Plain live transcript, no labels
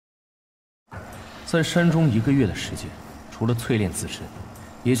在山中1个月的时间，除了淬炼自身，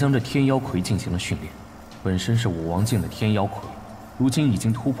也将这天妖魁进行了训练。本身是5王境的天妖魁，如今已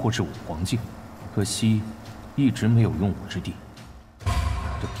经突破至5皇境，可惜一直没有用武之地。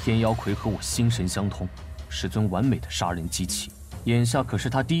这天妖魁和我心神相通，是尊完美的杀人机器。眼下可是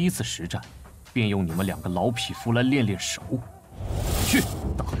他第1次实战，便用你们2个老匹夫来练练手。去，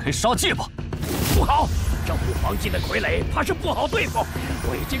打开杀戒吧！不好，这5皇境的傀儡怕是不好对付。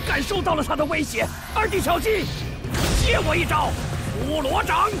我已经感受到了他的威胁。二弟小心，接我一招，骷髅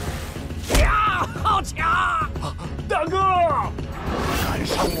掌！呀，好强！大哥，敢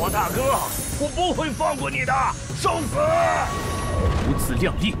伤我大哥，我不会放过你的，受死！如此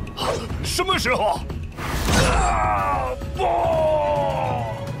靓丽，什么时候？不！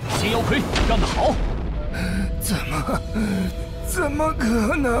天妖魁干得好！怎么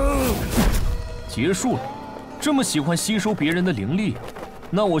可能？结束了。这么喜欢吸收别人的灵力，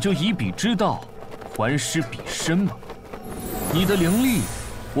那我就以彼之道还施彼身吧。你的灵力，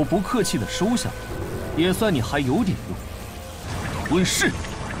我不客气的收下，也算你还有点用。吞噬！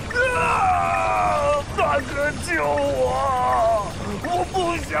大哥救我！我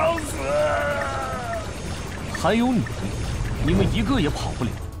不想死！还有你们一个也跑不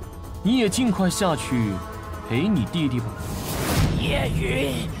了。你也尽快下去陪你弟弟吧。叶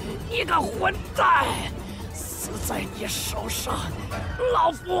云，你个混蛋！死在你手上，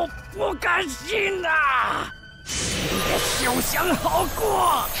老夫不甘心啊！你也休想好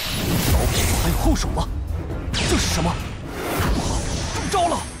过！老匹夫还有后手吗？这是什么？不好，中招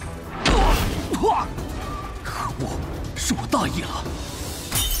了！可恶，是我大意了。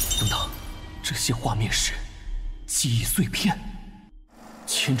等等，这些画面是记忆碎片，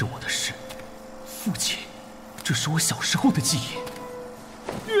牵着我的是父亲，这是我小时候的记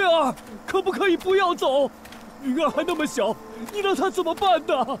忆。月儿，可不可以不要走？云儿还那么小，你让她怎么办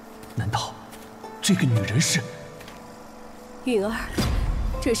呢？难道这个女人是？云儿，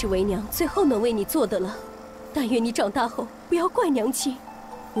这是为娘最后能为你做的了。但愿你长大后不要怪娘亲。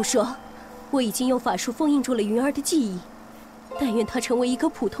我说，我已经用法术封印住了云儿的记忆，但愿她成为一个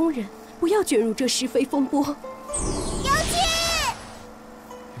普通人，不要卷入这是非风波。妖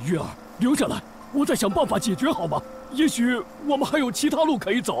精！月儿，留下来，我再想办法解决好吗？也许我们还有其他路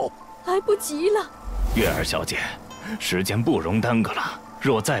可以走。来不及了。月儿小姐，时间不容耽搁了，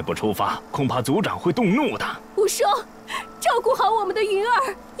若再不出发，恐怕族长会动怒的。我说，照顾好我们的云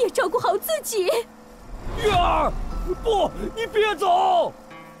儿，也照顾好自己。月儿，不，你别走！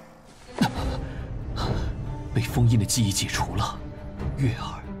被封印的记忆解除了，月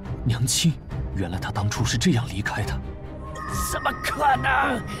儿，娘亲，原来她当初是这样离开的。怎么可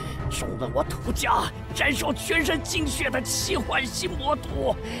能？中了我屠家燃烧全身精血的奇幻心魔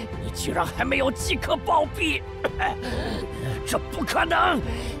毒，你居然还没有即刻暴毙！这不可能！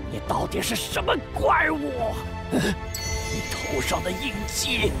你到底是什么怪物？你头上的印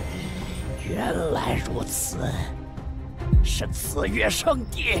记，原来如此，是紫月圣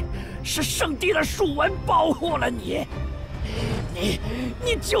地，是圣地的术文保护了你。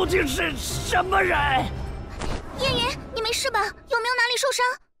你究竟是什么人？叶云，你没事吧？有没有哪里受伤？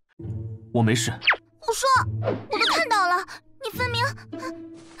我没事。胡说！我都看到了，你分明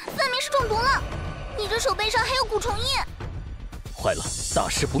是中毒了。你这手背上还有蛊虫印。坏了，大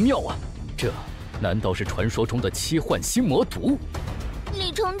事不妙啊！这难道是传说中的七幻心魔毒？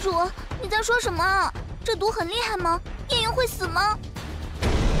李城主，你在说什么？这毒很厉害吗？叶云会死吗？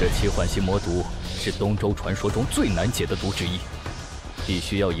这七幻心魔毒是东周传说中最难解的毒之一，必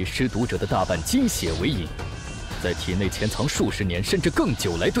须要以施毒者的大半精血为引，在体内潜藏数十年甚至更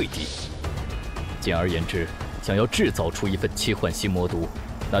久来对敌。简而言之，想要制造出一份七幻心魔毒，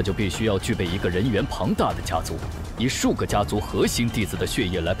那就必须要具备一个人员庞大的家族，以数个家族核心弟子的血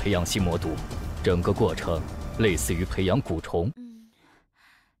液来培养心魔毒，整个过程类似于培养蛊虫。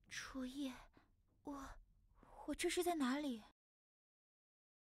初夜，我这是在哪里？